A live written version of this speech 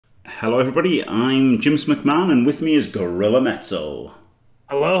Hello everybody, I'm James McMahon and with me is GorillaMezzo.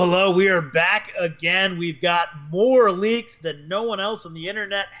 Hello, hello. We are back again. We've got more leaks than no one else on the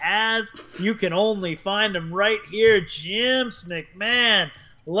internet has. You can only find them right here. James McMahon,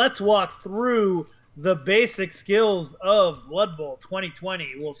 let's walk through the basic skills of Blood Bowl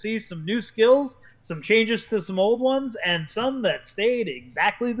 2020. We'll see some new skills, some changes to some old ones, and some that stayed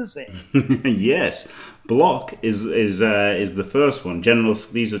exactly the same. Yes, block is the first one.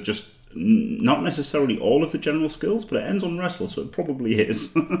 These are just not necessarily all of the general skills, but it ends on wrestle, so it probably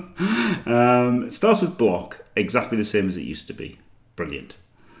is. It starts with block, exactly the same as it used to be. Brilliant.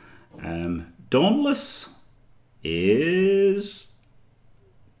 Dauntless is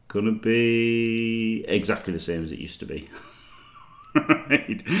gonna be exactly the same as it used to be.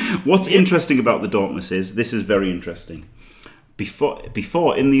 Right. What's interesting about the Dauntless is this is very interesting.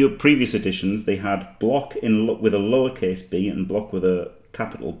 Before in the previous editions, they had block with a lowercase b and block with a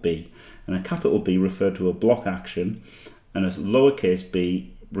capital B, and a capital B referred to a block action, and a lowercase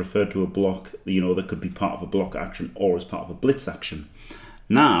b referred to a block, that could be part of a block action or as part of a blitz action.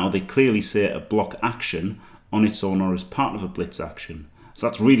 Now they clearly say a block action on its own or as part of a blitz action. So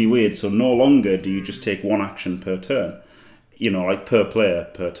that's really weird. So no longer do you just take one action per turn, like per player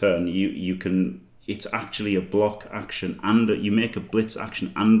per turn. You can. It's actually a block action, and you make a blitz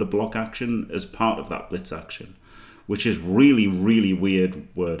action and a block action as part of that blitz action, which is really, really weird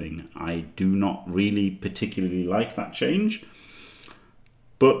wording. I do not really particularly like that change,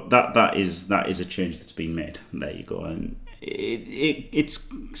 but that is a change that's been made. There you go, and it's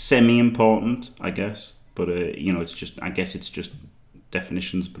semi-important, I guess, but I guess it's just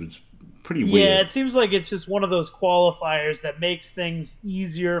definitions, but it's pretty weird. Yeah, it seems like it's just one of those qualifiers that makes things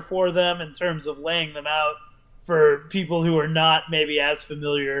easier for them in terms of laying them out for people who are not maybe as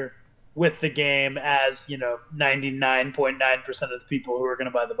familiar with the game as 99.9% of the people who are going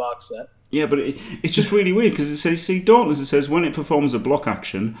to buy the box set. Yeah, but it's just really weird because it says, see, Dauntless, it says when it performs a block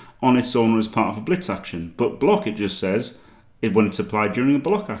action on its own or as part of a blitz action, but block, it just says when it's applied during a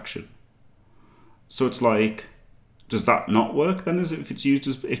block action. So it's like, does that not work then? As if it's used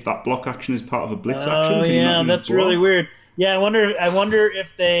as if that block action is part of a blitz action? Oh yeah, that's really weird. Yeah, I wonder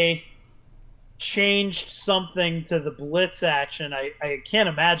if they changed something to the blitz action. I can't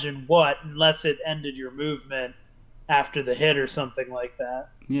imagine what, unless it ended your movement after the hit or something like that.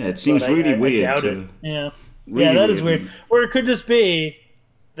 Yeah, it seems really weird. Yeah, really that is weird. Or it could just be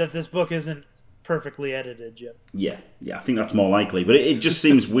that this book isn't perfectly edited yet. Yeah, I think that's more likely. But it just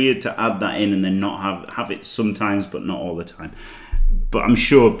seems weird to add that in and then not have it sometimes, but not all the time. But I'm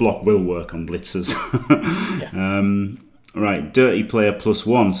sure block will work on blitzers. Yeah. Right, dirty player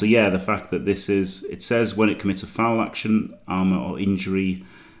 +1. So yeah, the fact that it says when it commits a foul action, armor or injury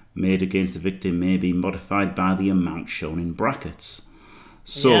made against the victim may be modified by the amount shown in brackets.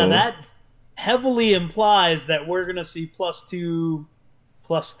 So yeah, that heavily implies that we're going to see +2,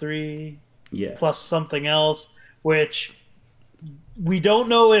 +3, plus something else, which we don't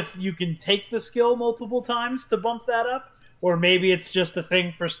know if you can take the skill multiple times to bump that up, or maybe it's just a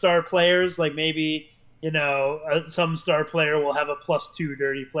thing for star players, like maybe some star player will have a +2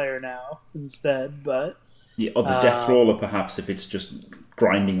 dirty player now instead, but or the death roller perhaps if it's just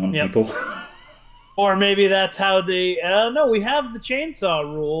grinding on people. Or maybe that's how they. No, we have the chainsaw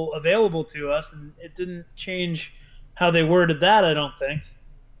rule available to us, and it didn't change how they worded that. I don't think.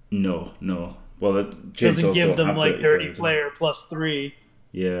 No. Well, it doesn't give them like dirty player +3.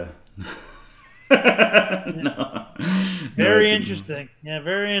 Yeah. No. Very interesting. Yeah,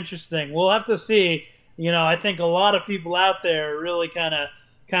 very interesting. We'll have to see. I think a lot of people out there are really kind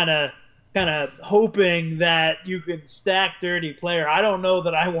of hoping that you could stack dirty player. I don't know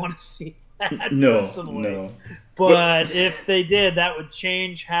that I want to see that personally. No. But if they did, that would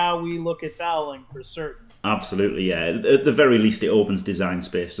change how we look at fouling for certain. Absolutely, yeah. At the very least, it opens design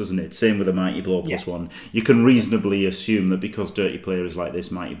space, doesn't it? Same with a Mighty Blow +1. You can reasonably assume that because dirty player is like this,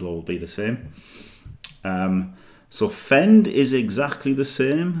 Mighty Blow will be the same. So Fend is exactly the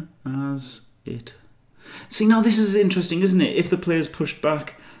same as it. See, now this is interesting, isn't it? If the player's pushed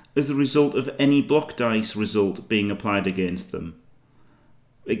back as a result of any block dice result being applied against them.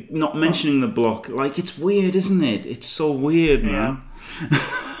 Like, not mentioning the block, like, it's weird, isn't it? It's so weird, man.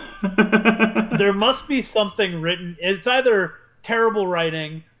 There must be something written. It's either terrible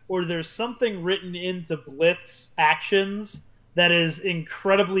writing or there's something written into blitz actions that is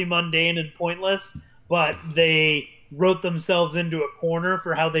incredibly mundane and pointless, but they wrote themselves into a corner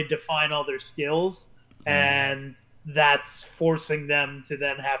for how they define all their skills, and that's forcing them to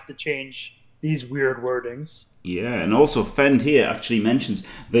then have to change these weird wordings. Yeah, and also Fend here actually mentions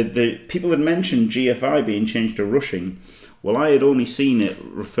that the people had mentioned GFI being changed to rushing Well, I had only seen it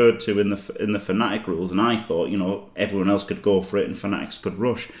referred to in the Fnatic rules, and I thought, you know, everyone else could go for it and Fanatics could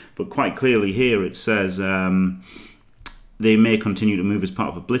rush. But quite clearly here it says they may continue to move as part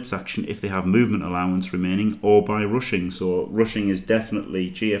of a blitz action if they have movement allowance remaining, or by rushing. So rushing is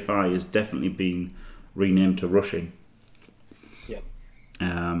definitely, GFI is definitely being renamed to rushing. Yep.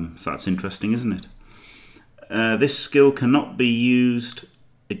 So that's interesting, isn't it? This skill cannot be used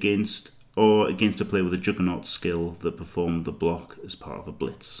against a player with a Juggernaut skill that performed the block as part of a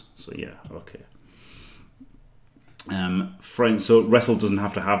blitz. So yeah, okay. So Wrestle doesn't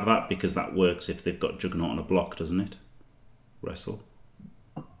have to have that because that works if they've got Juggernaut on a block, doesn't it? Wrestle.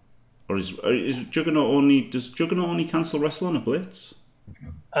 Or is Juggernaut only? Does Juggernaut only cancel Wrestle on a blitz?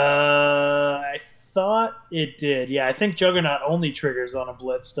 I thought it did. Yeah, I think Juggernaut only triggers on a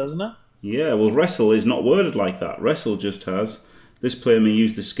blitz, doesn't it? Yeah, well, Wrestle is not worded like that. Wrestle just has, this player may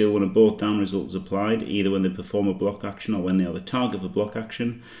use this skill when a both down result is applied, either when they perform a block action or when they are the target of a block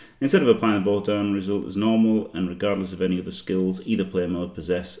action. Instead of applying the both down result as normal, and regardless of any other skills either player may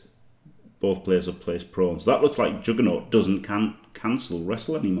possess, both players are placed prone. So that looks like Juggernaut doesn't cancel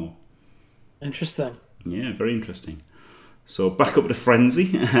Wrestle anymore. Interesting. Yeah, very interesting. So back up to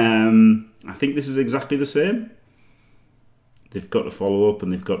Frenzy. I think this is exactly the same. They've got to follow up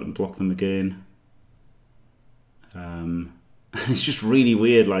and they've got to block them again. It's just really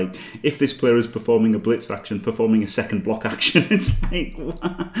weird. Like, if this player is performing a blitz action, performing a second block action, it's like,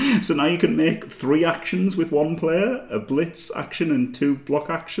 what? So now you can make 3 actions with one player, a blitz action and 2 block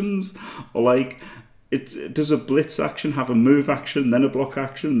actions, or like, does a blitz action have a move action, then a block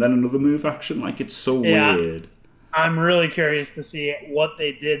action, then another move action? Like, it's so weird. I'm really curious to see what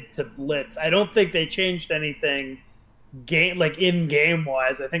they did to blitz. I don't think they changed anything in-game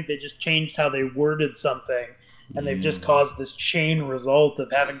wise. I think they just changed how they worded something, and they've just caused this chain result of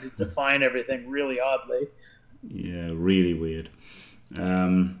having to define everything really oddly. Yeah, really weird.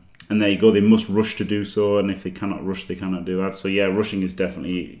 And there you go, they must rush to do so, and if they cannot rush, they cannot do that. So yeah, rushing is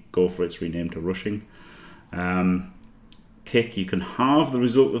definitely, go for it's renamed to rushing. Kick, you can halve the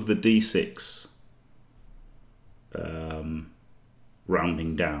result of the D6,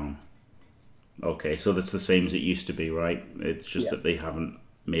 rounding down. Okay, so that's the same as it used to be, right? It's just that they haven't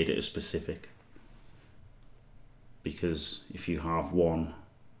made it as specific. Because if you halve 1,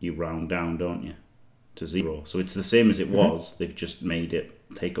 you round down, don't you? To 0. So it's the same as it was, they've just made it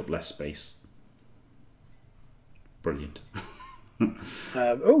take up less space. Brilliant.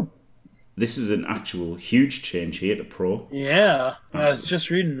 This is an actual huge change here to Pro. Yeah, I was just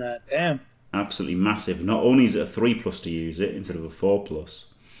reading that. Damn. Absolutely massive. Not only is it a 3+ to use it instead of a 4+,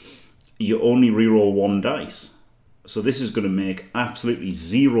 you only reroll 1 dice. So this is going to make absolutely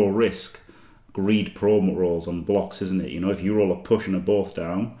 0 risk greed promo rolls on blocks, isn't it? You know, if you roll a push and a both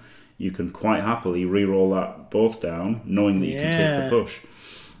down, you can quite happily reroll that both down, knowing that you can take the push.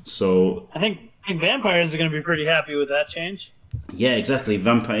 So I think Vampires are going to be pretty happy with that change. Yeah, exactly.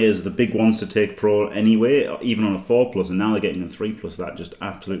 Vampires are the big ones to take Pro anyway, even on a 4+, and now they're getting a 3+. That just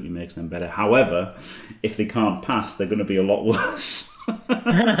absolutely makes them better. However, if they can't pass, they're going to be a lot worse.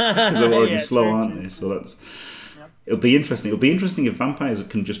 Because they're already slow, aren't they? So that's... It'll be interesting. It'll be interesting if Vampires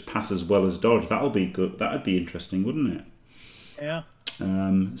can just pass as well as dodge. That'll be good. That'd be interesting, wouldn't it? Yeah.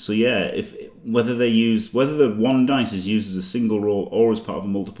 So yeah, whether the 1 dice is used as a single roll or as part of a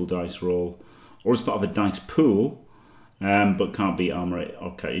multiple dice roll or as part of a dice pool, but can't be armor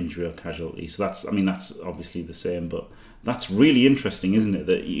or injury or casualty. So that's obviously the same, but that's really interesting, isn't it?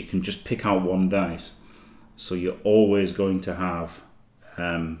 That you can just pick out 1 dice, so you're always going to have.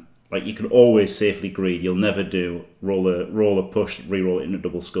 Like, you can always safely greed. You'll never do roll a push, reroll it into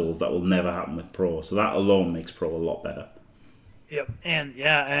double skulls. That will never happen with Pro. So that alone makes Pro a lot better. Yep, and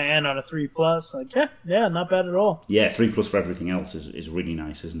on a 3+, like not bad at all. Yeah, 3+ for everything else is really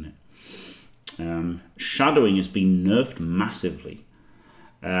nice, isn't it? Shadowing has been nerfed massively.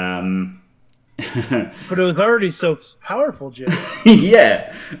 But it was already so powerful, Jim.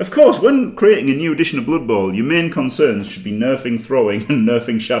 Yeah, of course, when creating a new edition of Blood Bowl, your main concerns should be nerfing throwing and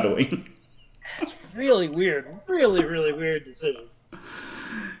nerfing shadowing. That's really weird. Really, really weird decisions.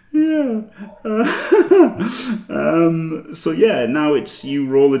 Yeah. So yeah, now it's you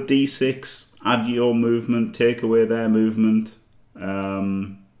roll a d6, add your movement, take away their movement,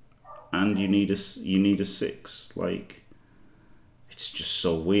 and you need a 6. Like, it's just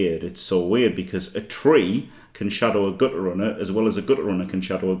so weird. It's so weird because a tree can shadow a gutter runner as well as a gutter runner can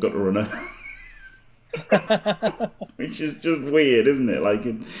shadow a gutter runner. Which is just weird, isn't it? Like,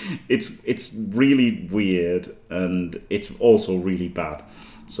 it's really weird, and it's also really bad.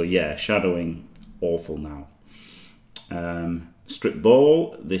 So yeah, shadowing, awful now. Strip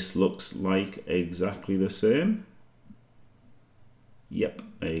ball, this looks like exactly the same. Yep,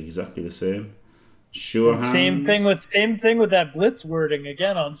 exactly the same. Sure hands. Same thing with that blitz wording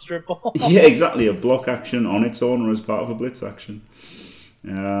again on strip ball. Yeah, exactly. A block action on its own or as part of a blitz action.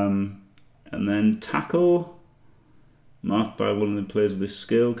 And then tackle, marked by one of the players with this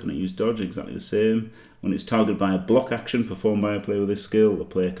skill, cannot use dodge, exactly the same. When it's targeted by a block action performed by a player with this skill, the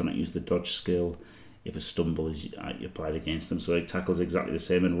player cannot use the dodge skill if a stumble is applied against them. So tackle is exactly the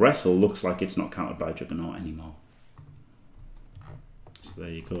same. And wrestle looks like it's not countered by Juggernaut anymore. So there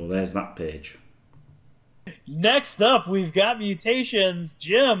you go. There's that page. Next up, we've got mutations.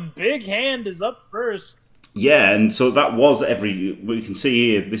 Jim, Big Hand is up first. Yeah, and so that was we can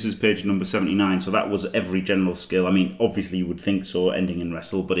see here, this is page number 79, so that was every general skill. I mean, obviously you would think so, ending in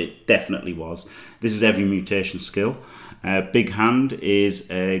wrestle, but it definitely was. This is every mutation skill. Big Hand is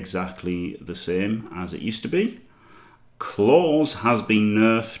exactly the same as it used to be. Claws has been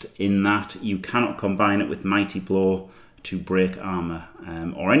nerfed in that you cannot combine it with Mighty Blow to break armor,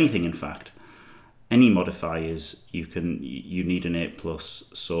 or anything in fact. Any modifiers, you need an 8+,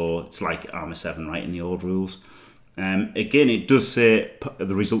 so it's like Armor 7, right, in the old rules. Again, it does say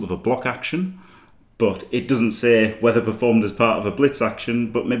the result of a block action, but it doesn't say whether performed as part of a blitz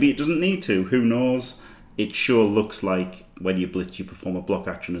action, but maybe it doesn't need to, who knows. It sure looks like when you blitz, you perform a block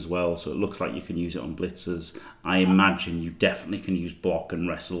action as well, so it looks like you can use it on blitzers. I imagine you definitely can use block and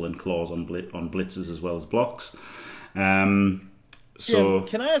wrestle and claws on blitzers as well as blocks. So, Jim,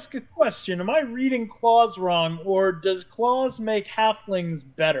 can I ask a question? Am I reading claws wrong, or does claws make halflings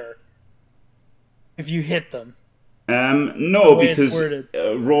better if you hit them? No, because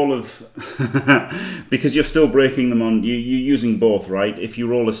roll of because you're still breaking them on. You're using both, right? If you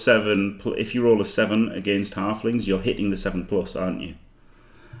roll a 7 against halflings, you're hitting the 7+, aren't you?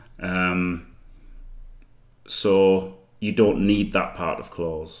 So you don't need that part of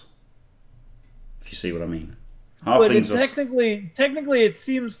claws. If you see what I mean. But technically, it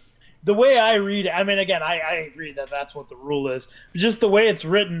seems the way I read it. I mean, again, I agree that that's what the rule is. But just the way it's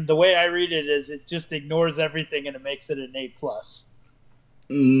written, the way I read it is, it just ignores everything and it makes it an 8+.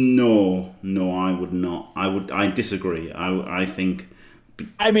 No, I would not. I disagree. I think.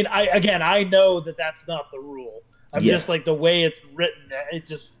 I mean, I know that that's not the rule. I'm just like the way it's written. It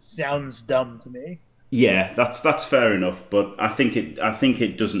just sounds dumb to me. Yeah, that's fair enough. But I think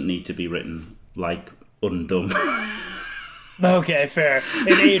it doesn't need to be written like undumb. Okay, fair. An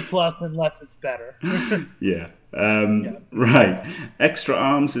 8+ unless it's better. Yeah. Right. Extra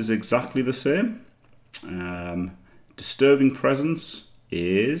arms is exactly the same. Disturbing presence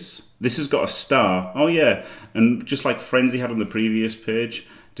is... This has got a star. Oh, yeah. And just like Frenzy had on the previous page,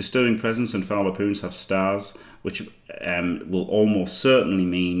 disturbing presence and foul appearance have stars, which will almost certainly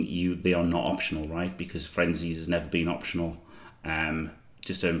mean they are not optional, right? Because Frenzies has never been optional.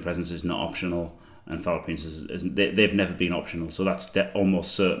 Disturbing presence is not optional. And foul appearances, they've never been optional, so that's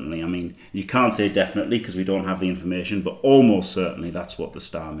almost certainly. I mean, you can't say definitely because we don't have the information, but almost certainly that's what the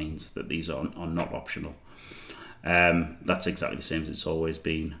star means, that these are not optional. That's exactly the same as it's always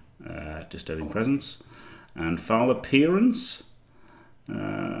been. Disturbing presence and foul appearance,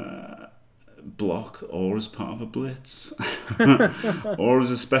 block or as part of a blitz or as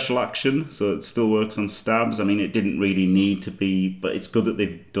a special action, so it still works on stabs. I mean, it didn't really need to be, but it's good that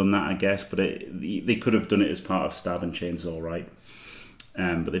they've done that, I guess. But they could have done it as part of stab and chainsaw, right?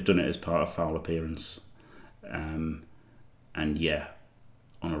 But they've done it as part of foul appearance, and yeah,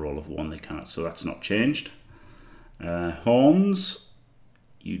 on a roll of 1 they can't, so that's not changed. Horns,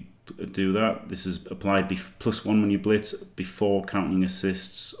 you do that. This is applied +1 when you blitz before counting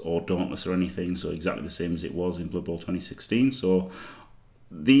assists or dauntless or anything, so exactly the same as it was in Blood Bowl 2016. So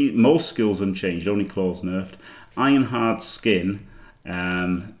most skills unchanged, only claws nerfed. Ironhard skin,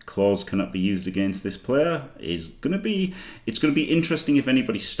 claws cannot be used against this player. It's going to be interesting if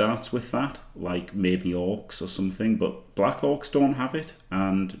anybody starts with that, like maybe orcs or something, but black orcs don't have it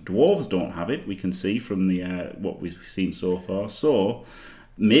and dwarves don't have it. We can see from the what we've seen so far. So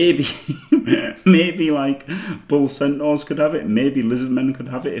maybe like bull centaurs could have it. Maybe lizardmen could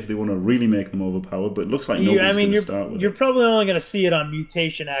have it if they want to really make them overpowered. But it looks like nobody's going to start with it. You're probably only going to see it on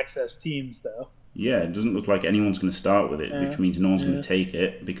mutation access teams, though. Yeah, it doesn't look like anyone's going to start with it, which means no one's going to take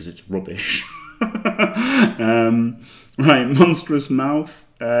it because it's rubbish. Right, monstrous mouth.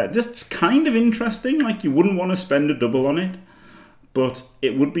 That's kind of interesting. Like, you wouldn't want to spend a double on it. But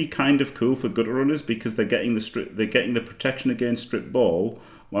it would be kind of cool for gutter runners because they're getting the protection against strip ball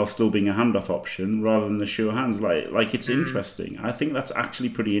while still being a handoff option rather than the sure hands. Like it's interesting. I think that's actually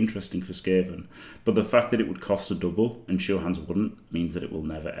pretty interesting for Skaven. But the fact that it would cost a double and sure hands wouldn't means that it will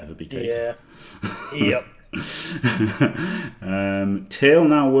never ever be taken. Yeah. Yep. Tail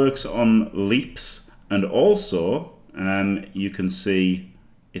now works on leaps and also you can see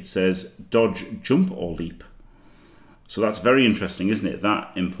it says dodge, jump, or leap. So that's very interesting, isn't it?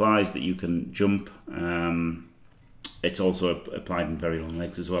 That implies that you can jump. It's also applied in very long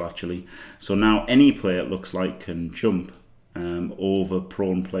legs as well, actually. So now any player, it looks like, can jump over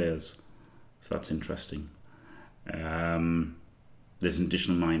prone players. So that's interesting. There's an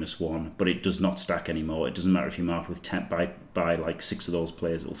additional -1, but it does not stack anymore. It doesn't matter if you mark with 10 by like 6 of those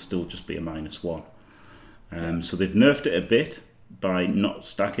players, it'll still just be a -1. So they've nerfed it a bit by not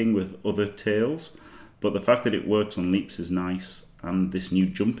stacking with other tails, but the fact that it works on leaps is nice, and this new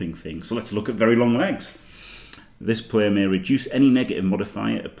jumping thing. So let's look at very long legs. This player may reduce any negative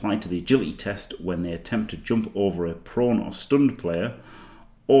modifier applied to the agility test when they attempt to jump over a prone or stunned player,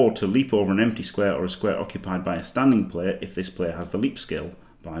 or to leap over an empty square or a square occupied by a standing player if this player has the leap skill,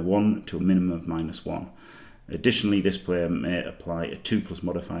 by 1 to a minimum of -1. Additionally, this player may apply a 2+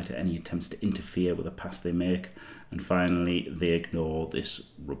 modifier to any attempts to interfere with a pass they make. And finally, they ignore this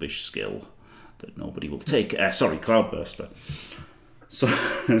rubbish skill that nobody will take. Sorry, Cloudburster.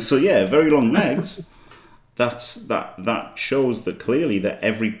 So yeah, very long legs. That shows that clearly that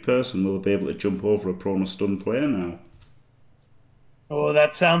every person will be able to jump over a prone or stunned player now. Oh,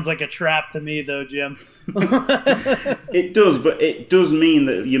 that sounds like a trap to me, though, Jim. It does, but it does mean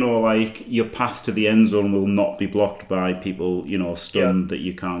that, you know, like, your path to the end zone will not be blocked by people, you know, stunned that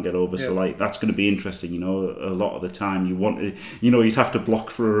you can't get over. So, like, that's going to be interesting, you know. A lot of the time you want to, you know, you'd have to block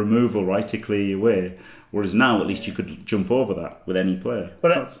for a removal, right, to clear your way. Whereas now, at least you could jump over that with any player.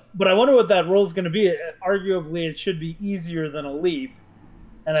 But I wonder what that role is going to be. Arguably, it should be easier than a leap.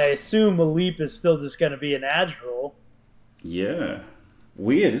 And I assume a leap is still just going to be an edge roll. Yeah.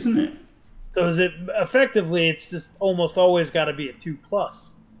 Weird, isn't it? So is it effectively? It's just almost always got to be a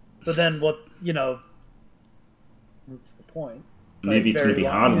 2+. But then what? You know, what's the point? Maybe it's going to be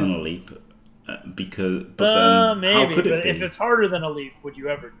harder than a leap, because. But then, maybe. How could it be? If it's harder than a leap, would you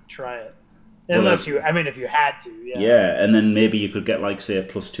ever try it? Unless you, I mean, if you had to, yeah. Yeah, and then maybe you could get, like, say, a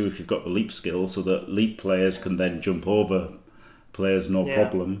 +2 if you've got the leap skill, so that leap players can then jump over players no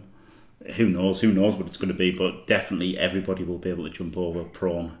problem. Who knows what it's going to be, but definitely everybody will be able to jump over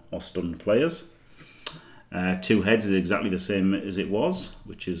prone or stunned players. 2 heads is exactly the same as it was,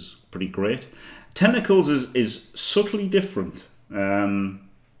 which is pretty great. Tentacles is subtly different.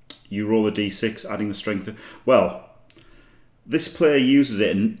 You roll a d6, adding the strength. Well, this player uses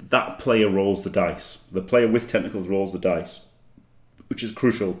it, and that player rolls the dice. The player with tentacles rolls the dice, which is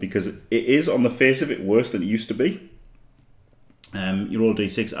crucial because it is, on the face of it, worse than it used to be. You roll a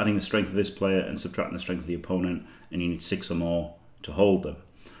d6, adding the strength of this player and subtracting the strength of the opponent, and you need 6 or more to hold them.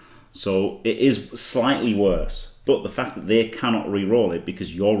 So it is slightly worse, but the fact that they cannot re-roll it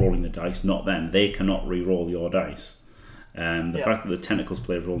because you're rolling the dice, not them, they cannot re-roll your dice. The fact that the tentacles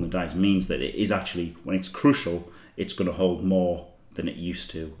player is rolling the dice means that it is actually, when it's crucial, it's going to hold more than it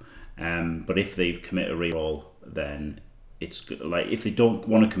used to. But if they commit a re-roll, then it's like, if they don't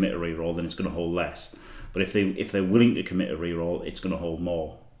want to commit a re-roll, then it's going to hold less. But if they're willing to commit a re-roll, it's going to hold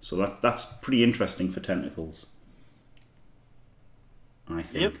more. So that's pretty interesting for tentacles. I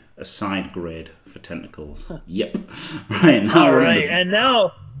think a side grade for tentacles. Yep. Right now. All right, and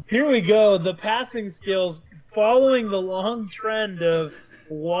now here we go. The passing skills, following the long trend of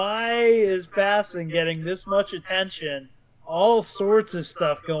why is passing getting this much attention. All sorts of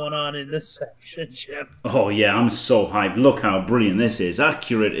stuff going on in this section, Jim. Oh yeah, I'm so hyped. Look how brilliant this is.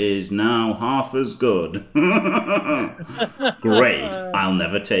 Accurate is now half as good. Great. I'll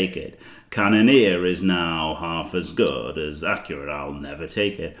never take it. Cannoneer is now half as good as accurate. I'll never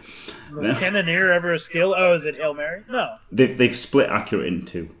take it. Was Cannoneer ever a skill? Oh, is it Hail Mary? No. They've split accurate in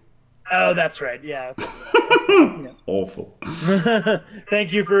 2. Oh, that's right. Yeah. Awful.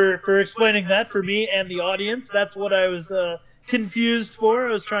 Thank you for explaining that for me and the audience. That's what I was confused for.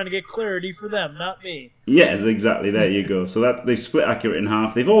 I was trying to get clarity for them, not me. Yes, exactly. There you go. So that they've split accurate in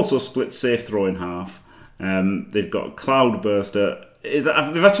half. They've also split safe throw in half. They've got Cloudburster.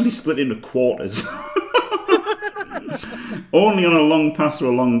 They've actually split into quarters. Only on a long pass or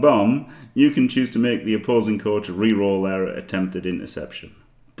a long bomb, you can choose to make the opposing coach re-roll their attempted interception.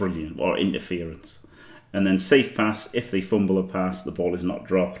 Brilliant. Or interference. And then safe pass, if they fumble a pass, the ball is not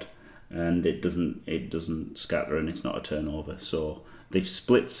dropped and it doesn't scatter and it's not a turnover. So they've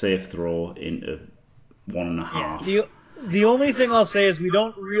split safe throw into 1.5. Yeah, the only thing I'll say is we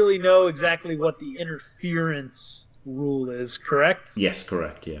don't really know exactly what the interference rule is, correct? Yes,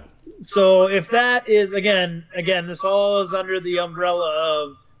 correct, yeah. So if that is, again, this all is under the umbrella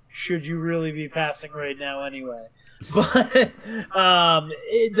of should you really be passing right now anyway? But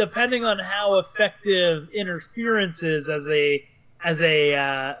depending on how effective interference is as a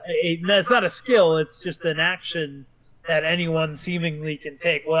it's not a skill, it's just an action that anyone seemingly can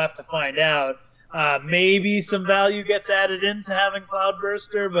take. We'll have to find out. Maybe some value gets added into having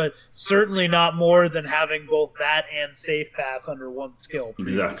Cloudburster, but certainly not more than having both that and Safe Pass under one skill.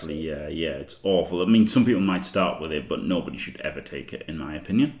 Exactly, yeah, it's awful. I mean, some people might start with it, but nobody should ever take it, in my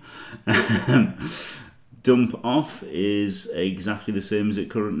opinion. Dump Off is exactly the same as it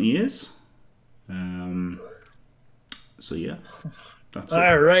currently is. So yeah, that's it.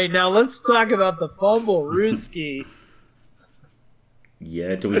 All right, now let's talk about the Fumble Rooski.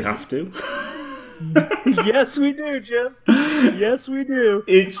 Yeah, do we have to? Yes, we do, Jim. Yes, we do.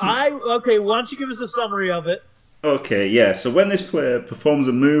 Okay, why don't you give us a summary of it? Okay, yeah. So when this player performs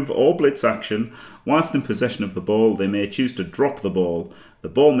a move or blitz action, whilst in possession of the ball, they may choose to drop the ball. The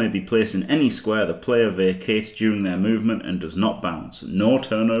ball may be placed in any square the player vacates during their movement and does not bounce. No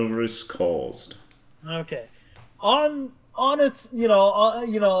turnover is caused. Okay. On its,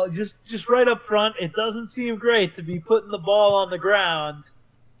 just right up front, it doesn't seem great to be putting the ball on the ground.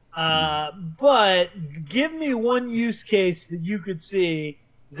 But give me one use case that you could see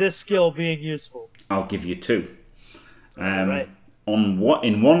this skill being useful. I'll give you two. Right. In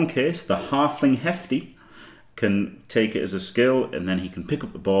one case, the Halfling Hefty can take it as a skill, and then he can pick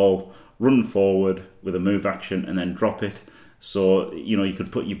up the ball, run forward with a move action, and then drop it. So you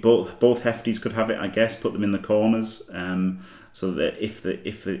could put both Hefties could have it, I guess. Put them in the corners, so that if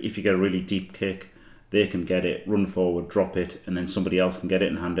you get a really deep kick, they can get it, run forward, drop it, and then somebody else can get it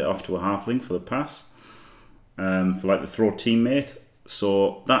and hand it off to a halfling for the pass, for like the throw teammate.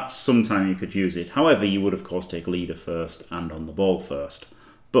 So that's sometime you could use it. However, you would of course take leader first and on the ball first.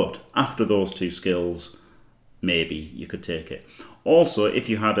 But after those two skills, maybe you could take it. Also, if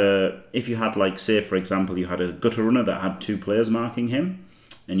you had like, say for example, you had a gutter runner that had two players marking him,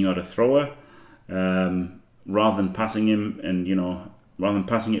 and you had a thrower, rather than passing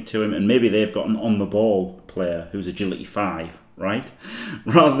it to him, and maybe they've got an on-the-ball player who's agility 5, right?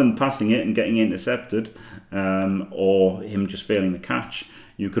 Rather than passing it and getting intercepted, or him just failing the catch,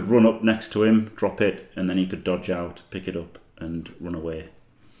 you could run up next to him, drop it, and then he could dodge out, pick it up, and run away.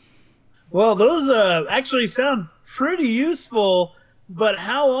 Well, those actually sound pretty useful, but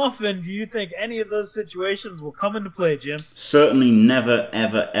how often do you think any of those situations will come into play, Jim? Certainly never,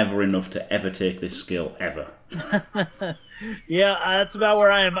 ever, ever enough to ever take this skill, ever. Yeah, that's about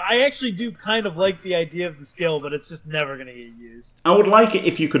where I am. I actually do kind of like the idea of the skill, but it's just never going to get used. I would like it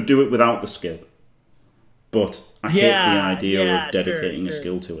if you could do it without the skill. But I hate the idea of dedicating a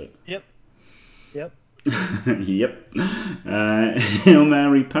skill to it. Yep. Yep. Hail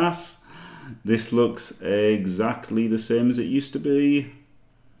Mary pass. This looks exactly the same as it used to be.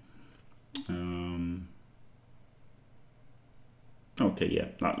 Okay, yeah,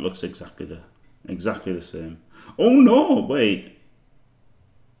 that looks exactly the same. Oh no, wait.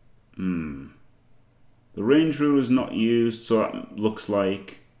 The range rule is not used, so that looks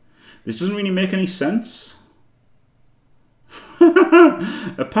like this doesn't really make any sense.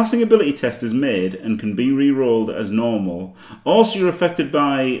 A passing ability test is made and can be re-rolled as normal. Also, you're affected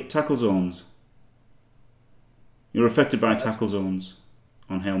by tackle zones. You're affected by tackle zones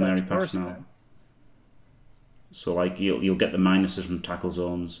on Hail Mary pass now. So like you'll get the minuses from tackle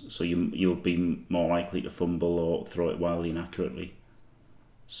zones, so you'll be more likely to fumble or throw it wildly inaccurately.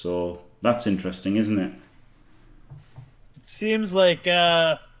 So that's interesting, isn't it? It seems like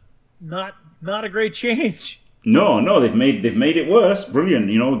not a great change. No, they've made it worse.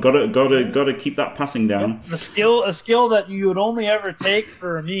 Brilliant, gotta keep that passing down. Yep. A skill that you would only ever take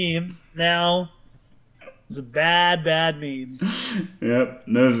for a meme now is a bad meme. Yep,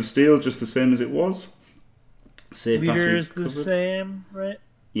 Nerves of Steel just the same as it was. Leader is the same, right?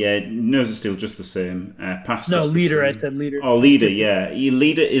 Yeah, Nerves of Steel just the same. Pass. No, just leader. I said leader. Oh, leader. Yeah,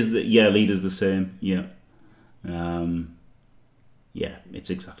 leader's the same. Yeah. Yeah, it's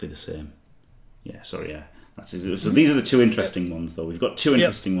exactly the same. Yeah, sorry. Yeah. So these are the two interesting ones, though. We've got two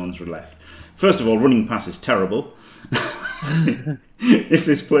interesting ones left. First of all, running pass is terrible. If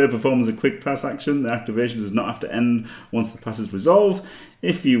this player performs a quick pass action, the activation does not have to end once the pass is resolved.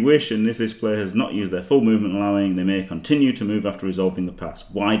 If you wish, and if this player has not used their full movement allowing, they may continue to move after resolving the pass.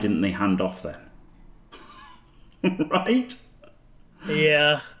 Why didn't they hand off then? Right?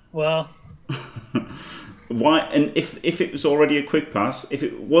 Yeah, well... Why? And if it was already a quick pass, if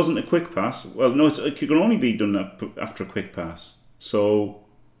it wasn't a quick pass, well, no, it can only be done after a quick pass. So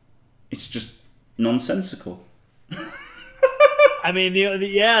it's just nonsensical. I mean,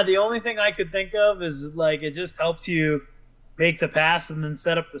 the only thing I could think of is like it just helps you make the pass and then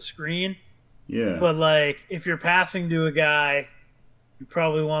set up the screen. Yeah. But like if you're passing to a guy, you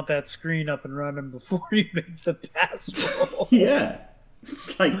probably want that screen up and running before you make the pass roll. Yeah.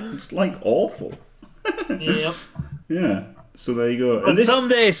 It's like awful. Yep. Yeah. So there you go. But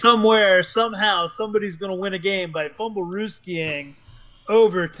someday, somewhere, somehow, somebody's going to win a game by fumble-rooskieing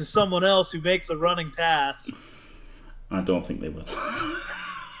over to someone else who makes a running pass. I don't think they will.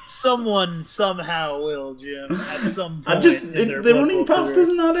 Someone somehow will, Jim, at some point. The running pass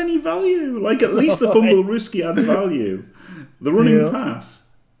doesn't add any value. Like, at least the fumble-rooski adds value. The running pass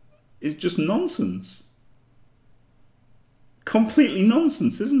is just nonsense. Completely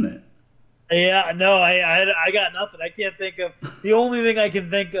nonsense, isn't it? Yeah, no, I got nothing. I can't think of... The only thing I can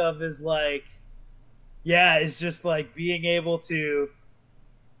think of is, like... Yeah, it's just, like, being able to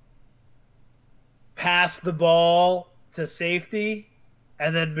pass the ball to safety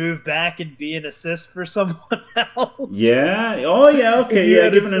and then move back and be an assist for someone else. Yeah. Oh, yeah, okay. Yeah,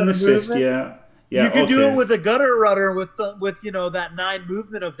 give it an assist, movement. Yeah, you could do it with a gutter rudder with that 9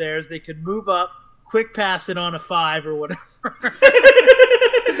 movement of theirs. They could move up, quick pass it on a 5 or whatever,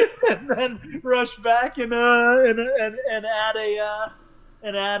 and then rush back and add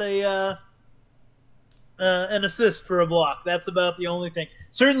an assist for a block. That's about the only thing.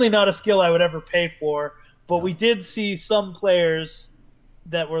 Certainly not a skill I would ever pay for, but we did see some players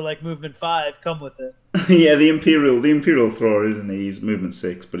that were like movement 5 come with it. Yeah, the Imperial thrower, isn't he? He's movement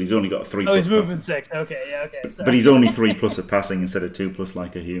 6, but he's only got 3. Oh, he's movement 6. Okay, yeah, okay. Sorry. But he's only 3+ at passing instead of 2+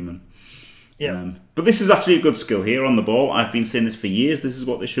 like a human. Yeah. But this is actually a good skill here on the ball. I've been saying this for years. This is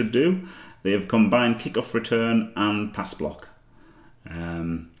what they should do. They have combined kickoff return and pass block.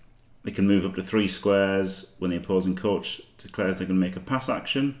 They can move up to 3 squares when the opposing coach declares they're going to make a pass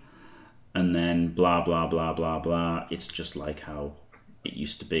action, and then blah blah blah blah blah. It's just like how it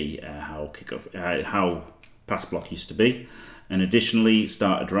used to be, how pass block used to be. And additionally,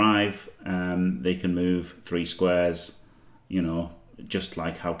 start a drive. They can move 3 squares, just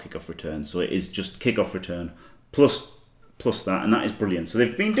like how kickoff return. So it is just kickoff return plus that, and that is brilliant. So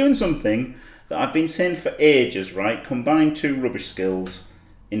they've been doing something that I've been saying for ages, right? Combine 2 rubbish skills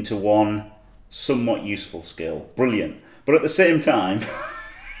into 1 somewhat useful skill. Brilliant. But at the same time,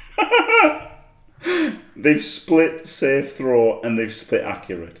 they've split safe throw and they've split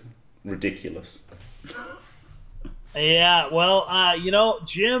accurate. Ridiculous. Yeah, well,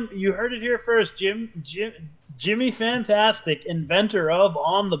 Jim, you heard it here first. Jimmy Fantastic, inventor of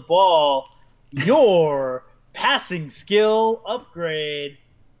On the Ball, your passing skill upgrade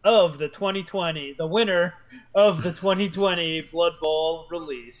of the 2020, the winner of the 2020 Blood Bowl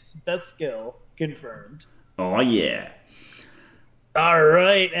release. Best skill confirmed. Oh, yeah. All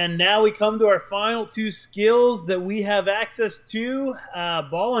right, and now we come to our final 2 skills that we have access to.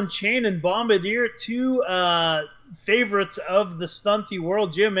 Ball and Chain and Bombardier, 2 favorites of the stunty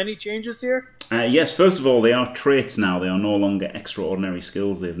world. Jim, any changes here? Yes, first of all, they are traits now. They are no longer extraordinary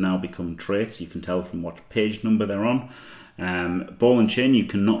skills. They've now become traits. You can tell from what page number they're on. Ball and Chain you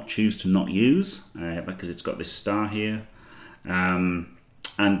cannot choose to not use because it's got this star here.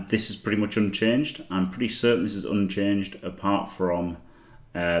 And this is pretty much unchanged. I'm pretty certain this is unchanged apart from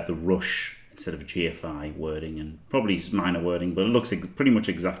the rush instead of GFI wording and probably minor wording, but it looks pretty much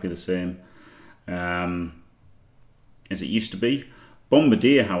exactly the same as it used to be.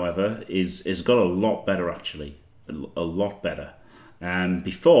 Bombardier, however, is got a lot better actually, a lot better.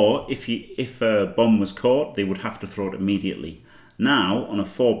 Before, if a bomb was caught, they would have to throw it immediately. Now, on a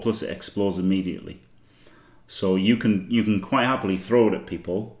 4+, it explodes immediately. So you can quite happily throw it at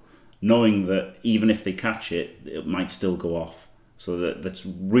people, knowing that even if they catch it, it might still go off. So that's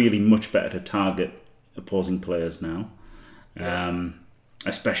really much better to target opposing players now,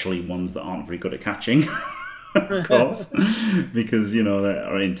 especially ones that aren't very good at catching. Of course, because they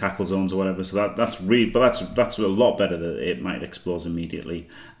are in tackle zones or whatever. So that's a lot better that it might explode immediately.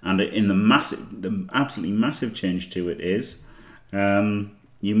 And in the absolutely massive change to it is,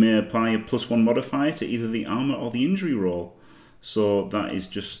 you may apply a +1 modifier to either the armor or the injury roll. So that is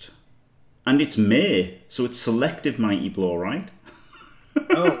just, and it's may, so it's selective mighty blow, right?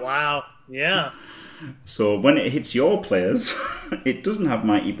 Oh wow, yeah. So when it hits your players, it doesn't have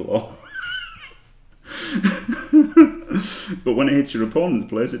mighty blow. But when it hits your opponent's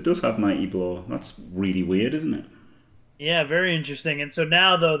players, it does have mighty blow. That's really weird, isn't it? Yeah, very interesting. And so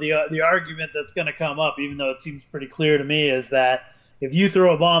now, though, the argument that's going to come up, even though it seems pretty clear to me, is that if you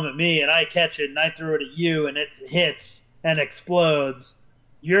throw a bomb at me and I catch it and I throw it at you and it hits and explodes,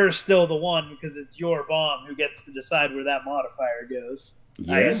 you're still the one because it's your bomb who gets to decide where that modifier goes.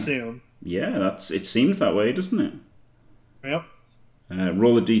 Yeah. I assume. Yeah, it seems that way, doesn't it? Yep.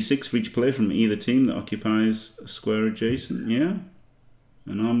 Roll a d6 for each player from either team that occupies a square adjacent. Yeah.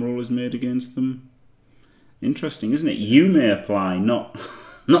 An arm roll is made against them. Interesting, isn't it? You may apply, not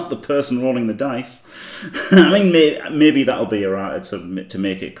the person rolling the dice. I mean, maybe that'll be alright to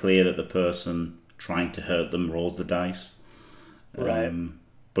make it clear that the person trying to hurt them rolls the dice. Right.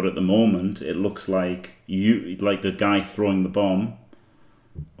 But at the moment, it looks like the guy throwing the bomb,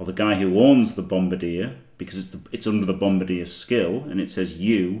 or the guy who owns the bombardier, because it's under the bombardier's skill, and it says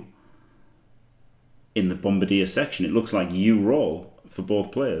you in the bombardier section. It looks like you roll for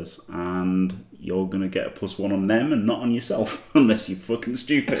both players, and you're going to get a +1 on them and not on yourself, unless you're fucking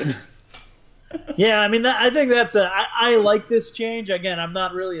stupid. Yeah, I mean, I think that's I like this change. Again, I'm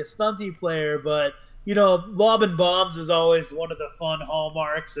not really a stunty player, but you know, lobbing bombs is always one of the fun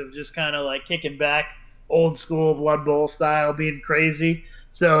hallmarks of just kind of like kicking back, old school Blood Bowl style, being crazy.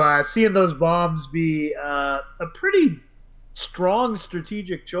 So seeing those bombs be a pretty strong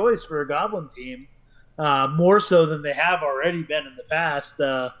strategic choice for a Goblin team, more so than they have already been in the past.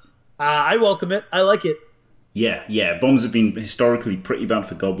 I welcome it. I like it. Yeah. Bombs have been historically pretty bad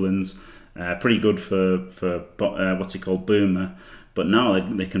for Goblins, pretty good for what's it called, Boomer. But now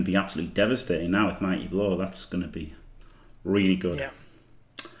they can be absolutely devastating. Now with Mighty Blow, that's going to be really good. Yeah,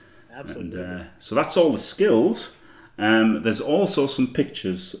 absolutely. And so that's all the skills. There's also some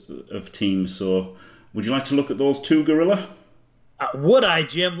pictures of teams. So would you like to look at those too, Gorilla? Would I,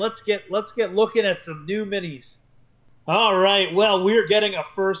 Jim? Let's get looking at some new minis. All right. Well, we're getting a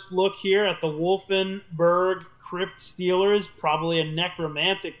first look here at the Wolfenberg Crypt Stealers, probably a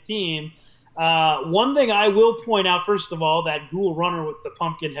necromantic team. One thing I will point out, first of all, that Ghoul Runner with the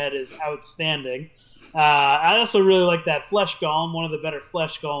pumpkin head is outstanding. I also really like that Flesh Golem, one of the better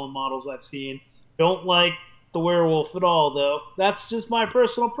Flesh Golem models I've seen. Don't like the werewolf at all, though. That's just my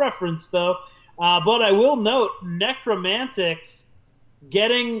personal preference, though. But I will note, necromantic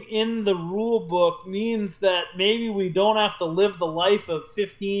getting in the rule book means that maybe we don't have to live the life of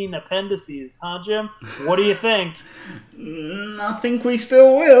 15 appendices, huh, Jim? What do you think? I think we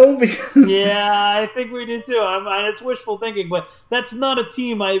still will. Because yeah, I think we do too. It's wishful thinking, but that's not a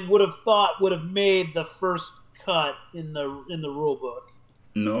team I would have thought would have made the first cut in the rule book.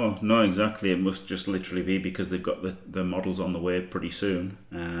 No, exactly. It must just literally be because they've got the models on the way pretty soon.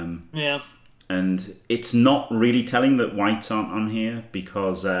 Yeah. And it's not really telling that whites aren't on here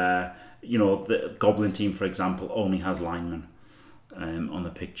because, the Goblin team, for example, only has linemen on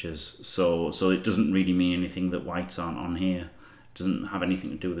the pictures. So it doesn't really mean anything that whites aren't on here. It doesn't have anything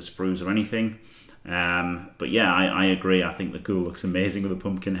to do with the sprues or anything. But yeah, I agree. I think the ghoul looks amazing with a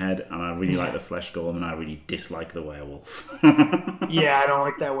pumpkin head, and I really like the Flesh Golem, and I really dislike the werewolf. Yeah, I don't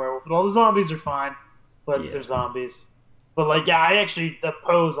like that werewolf at all. The zombies are fine, but they're zombies. But the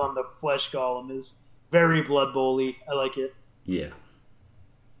pose on the Flesh Golem is very Blood Bowl-y. I like it. Yeah.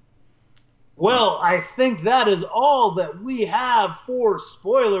 Well, I think that is all that we have for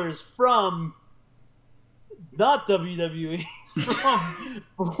spoilers from not WWE, from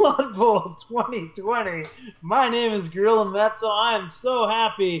Blood Bowl 2020. My name is GorillaMezzo. I am so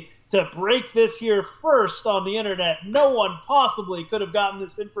happy to break this here first on the internet. No one possibly could have gotten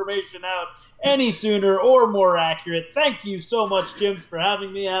this information out any sooner or more accurate. Thank you so much, Jims, for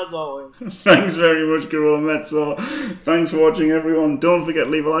having me, as always. Thanks very much, GorillaMezzo. Thanks for watching, everyone. Don't forget to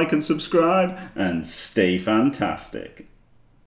leave a like and subscribe, and stay fantastic.